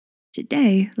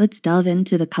Today, let's delve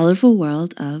into the colorful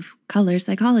world of color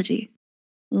psychology.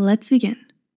 Let's begin.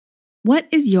 What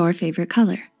is your favorite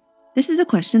color? This is a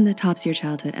question that tops your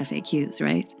childhood FAQs,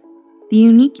 right? The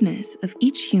uniqueness of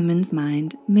each human's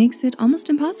mind makes it almost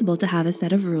impossible to have a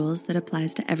set of rules that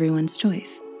applies to everyone's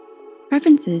choice.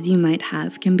 Preferences you might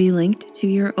have can be linked to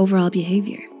your overall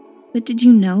behavior. But did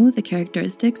you know the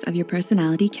characteristics of your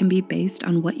personality can be based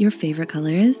on what your favorite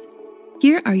color is?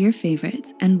 Here are your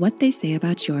favorites and what they say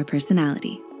about your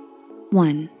personality.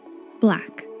 1.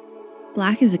 Black.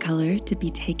 Black is a color to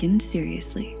be taken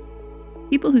seriously.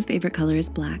 People whose favorite color is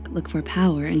black look for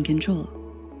power and control.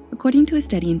 According to a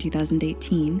study in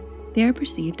 2018, they are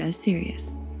perceived as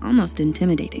serious, almost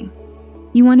intimidating.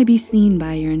 You want to be seen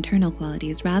by your internal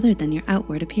qualities rather than your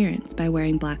outward appearance by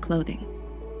wearing black clothing.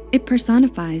 It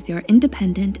personifies your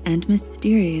independent and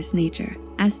mysterious nature,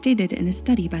 as stated in a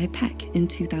study by Peck in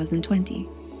 2020.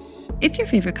 If your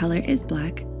favorite color is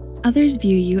black, others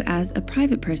view you as a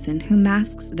private person who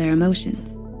masks their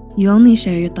emotions. You only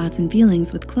share your thoughts and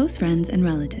feelings with close friends and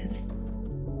relatives.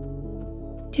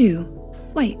 2.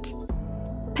 White.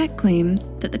 Peck claims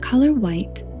that the color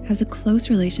white has a close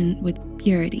relation with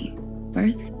purity,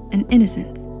 birth, and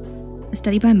innocence. A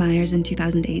study by Myers in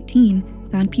 2018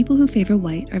 found people who favor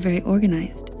white are very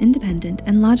organized, independent,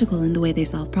 and logical in the way they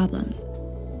solve problems.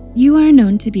 You are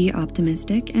known to be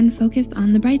optimistic and focused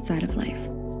on the bright side of life.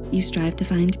 You strive to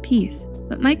find peace,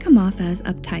 but might come off as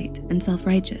uptight and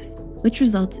self-righteous, which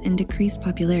results in decreased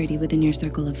popularity within your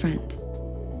circle of friends.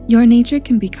 Your nature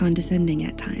can be condescending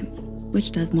at times,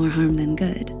 which does more harm than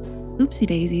good. Oopsie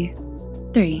daisy.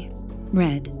 3.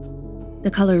 Red.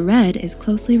 The color red is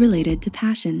closely related to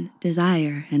passion,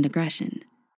 desire, and aggression.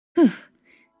 Whew.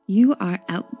 You are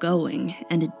outgoing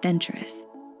and adventurous.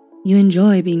 You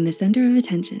enjoy being the center of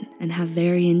attention and have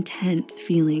very intense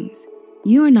feelings.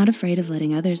 You are not afraid of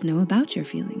letting others know about your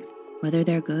feelings, whether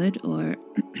they're good or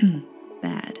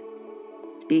bad.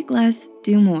 Speak less,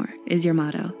 do more is your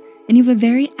motto, and you have a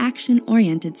very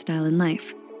action-oriented style in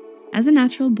life. As a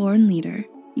natural-born leader,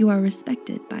 you are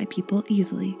respected by people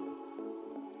easily.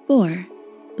 4.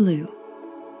 Blue.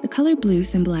 The color blue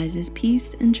symbolizes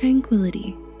peace and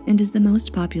tranquility and is the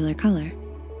most popular color.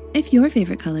 If your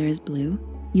favorite color is blue,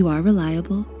 you are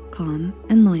reliable, calm,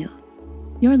 and loyal.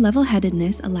 Your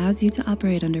level-headedness allows you to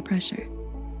operate under pressure.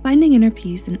 Finding inner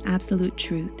peace and absolute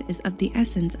truth is of the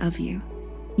essence of you.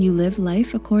 You live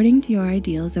life according to your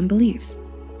ideals and beliefs.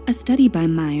 A study by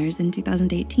Myers in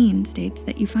 2018 states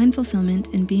that you find fulfillment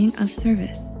in being of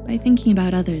service by thinking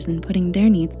about others and putting their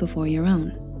needs before your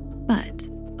own. But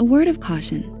a word of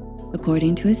caution,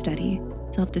 according to a study,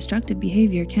 self-destructive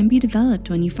behavior can be developed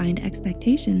when you find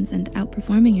expectations and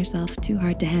outperforming yourself too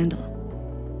hard to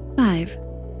handle. 5.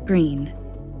 Green.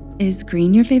 Is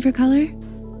green your favorite color?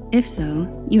 If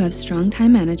so, you have strong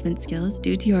time management skills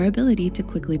due to your ability to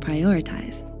quickly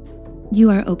prioritize. You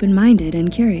are open-minded and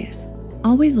curious,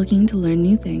 always looking to learn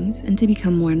new things and to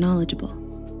become more knowledgeable.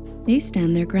 They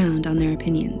stand their ground on their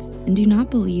opinions and do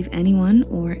not believe anyone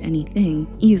or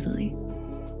anything easily.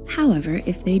 However,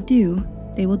 if they do,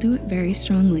 they will do it very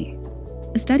strongly.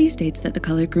 A study states that the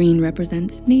color green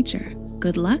represents nature,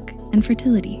 good luck, and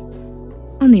fertility.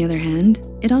 On the other hand,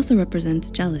 it also represents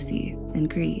jealousy and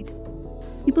greed.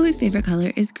 People whose favorite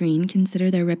color is green consider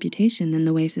their reputation and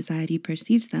the way society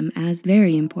perceives them as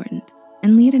very important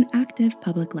and lead an active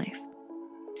public life.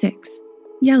 6.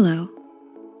 Yellow.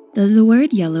 Does the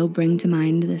word yellow bring to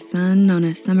mind the sun on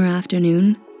a summer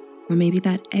afternoon? Or maybe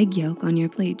that egg yolk on your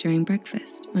plate during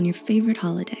breakfast on your favorite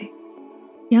holiday?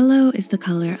 Yellow is the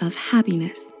color of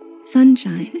happiness,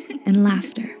 sunshine, and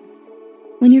laughter.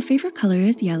 When your favorite color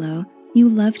is yellow, you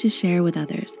love to share with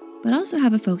others, but also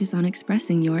have a focus on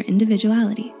expressing your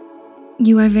individuality.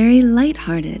 You are very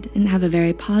lighthearted and have a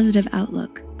very positive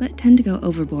outlook, but tend to go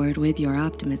overboard with your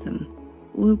optimism.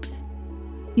 Whoops.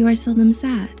 You are seldom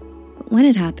sad, but when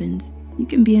it happens, you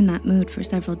can be in that mood for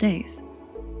several days.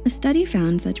 A study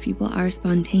found such people are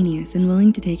spontaneous and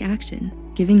willing to take action,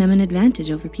 giving them an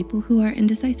advantage over people who are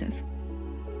indecisive.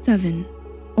 7.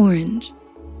 Orange.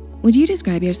 Would you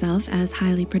describe yourself as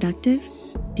highly productive?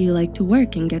 Do you like to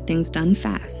work and get things done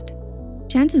fast?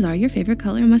 Chances are your favorite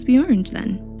color must be orange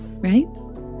then, right?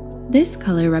 This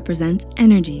color represents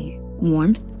energy,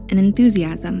 warmth, and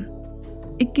enthusiasm.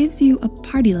 It gives you a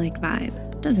party-like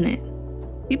vibe, doesn't it?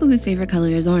 People whose favorite color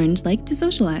is orange like to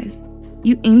socialize.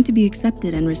 You aim to be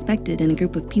accepted and respected in a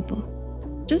group of people.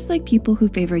 Just like people who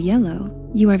favor yellow,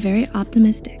 you are very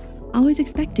optimistic, always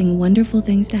expecting wonderful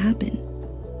things to happen.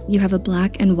 You have a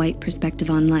black and white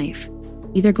perspective on life,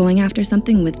 either going after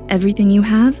something with everything you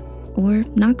have or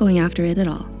not going after it at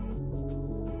all.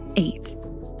 8.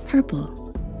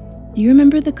 Purple. Do you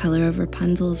remember the color of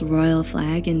Rapunzel's royal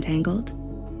flag in Tangled?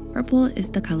 Purple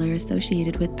is the color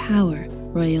associated with power,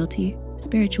 royalty,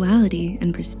 spirituality,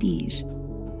 and prestige.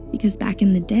 Because back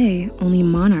in the day, only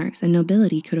monarchs and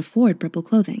nobility could afford purple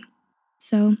clothing.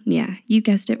 So yeah, you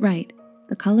guessed it right.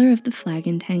 The color of the flag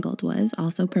in Tangled was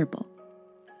also purple.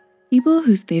 People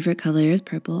whose favorite color is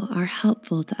purple are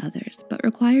helpful to others, but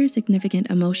require significant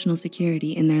emotional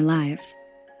security in their lives.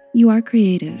 You are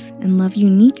creative and love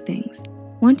unique things,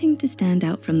 wanting to stand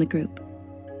out from the group.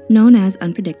 Known as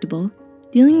unpredictable,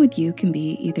 dealing with you can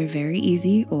be either very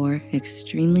easy or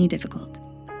extremely difficult.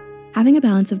 Having a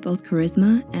balance of both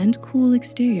charisma and cool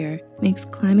exterior makes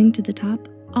climbing to the top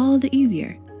all the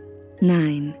easier.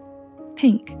 9,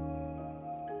 pink.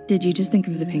 Did you just think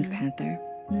of the Pink Panther?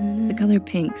 The color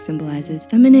pink symbolizes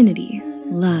femininity,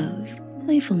 love,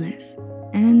 playfulness,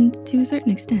 and to a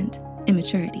certain extent,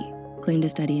 immaturity, claimed a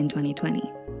study in 2020.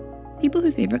 People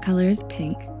whose favorite color is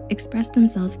pink express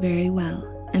themselves very well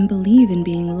and believe in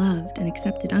being loved and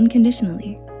accepted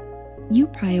unconditionally. You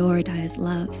prioritize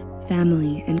love,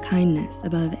 family, and kindness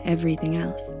above everything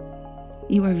else.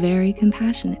 You are very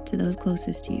compassionate to those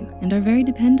closest to you and are very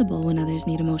dependable when others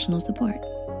need emotional support.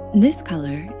 This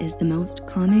color is the most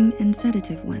calming and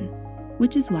sedative one,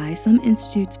 which is why some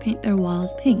institutes paint their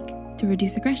walls pink to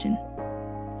reduce aggression.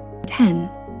 10,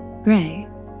 gray.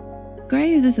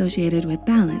 Gray is associated with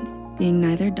balance, being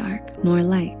neither dark nor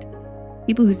light.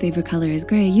 People whose favorite color is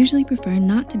gray usually prefer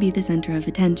not to be the center of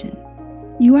attention.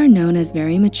 You are known as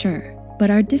very mature, but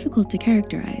are difficult to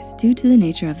characterize due to the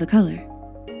nature of the color.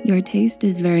 Your taste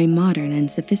is very modern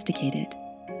and sophisticated.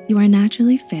 You are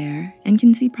naturally fair and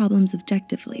can see problems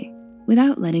objectively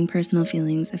without letting personal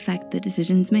feelings affect the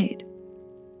decisions made.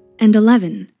 And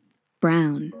 11,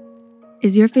 brown.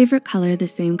 Is your favorite color the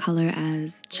same color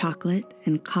as chocolate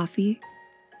and coffee?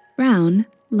 Brown,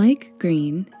 like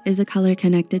green, is a color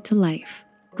connected to life,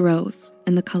 growth,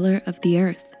 and the color of the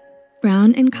earth.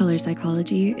 Brown in color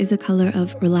psychology is a color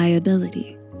of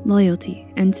reliability,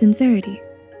 loyalty, and sincerity.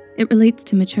 It relates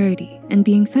to maturity and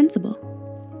being sensible.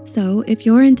 So if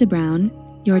you're into brown,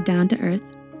 you're down to earth,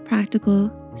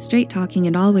 practical, straight talking,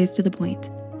 and always to the point.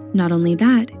 Not only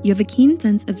that, you have a keen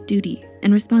sense of duty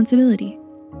and responsibility.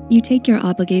 You take your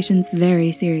obligations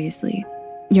very seriously.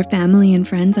 Your family and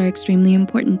friends are extremely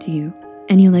important to you,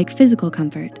 and you like physical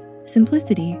comfort,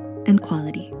 simplicity, and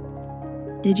quality.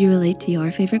 Did you relate to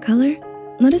your favorite color?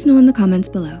 Let us know in the comments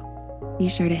below. Be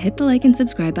sure to hit the like and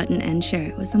subscribe button and share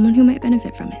it with someone who might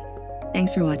benefit from it.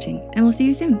 Thanks for watching, and we'll see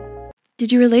you soon.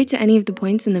 Did you relate to any of the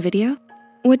points in the video?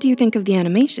 What do you think of the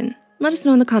animation? Let us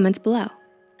know in the comments below.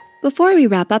 Before we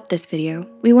wrap up this video,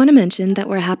 we want to mention that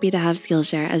we're happy to have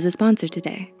Skillshare as a sponsor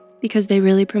today because they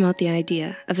really promote the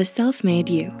idea of a self-made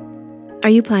you. Are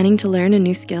you planning to learn a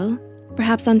new skill?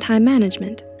 Perhaps on time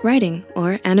management, writing,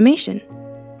 or animation?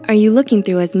 Are you looking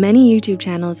through as many YouTube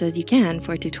channels as you can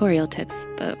for tutorial tips,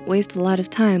 but waste a lot of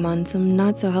time on some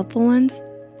not so helpful ones?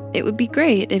 It would be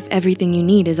great if everything you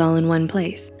need is all in one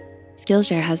place.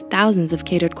 Skillshare has thousands of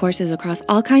catered courses across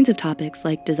all kinds of topics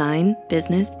like design,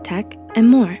 business, tech, and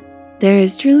more. There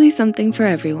is truly something for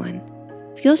everyone.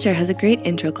 Skillshare has a great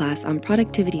intro class on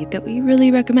productivity that we really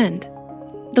recommend.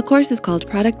 The course is called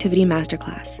Productivity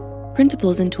Masterclass,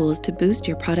 Principles and Tools to Boost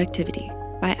Your Productivity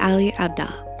by Ali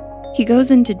Abdal. He goes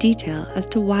into detail as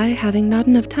to why having not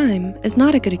enough time is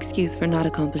not a good excuse for not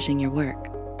accomplishing your work.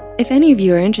 If any of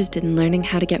you are interested in learning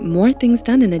how to get more things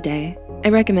done in a day, I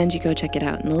recommend you go check it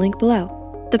out in the link below.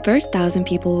 The first 1,000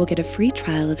 people will get a free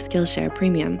trial of Skillshare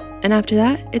Premium, and after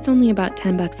that, it's only about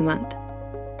 $10 a month.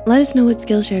 Let us know what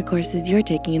Skillshare courses you're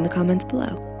taking in the comments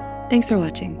below. Thanks for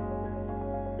watching.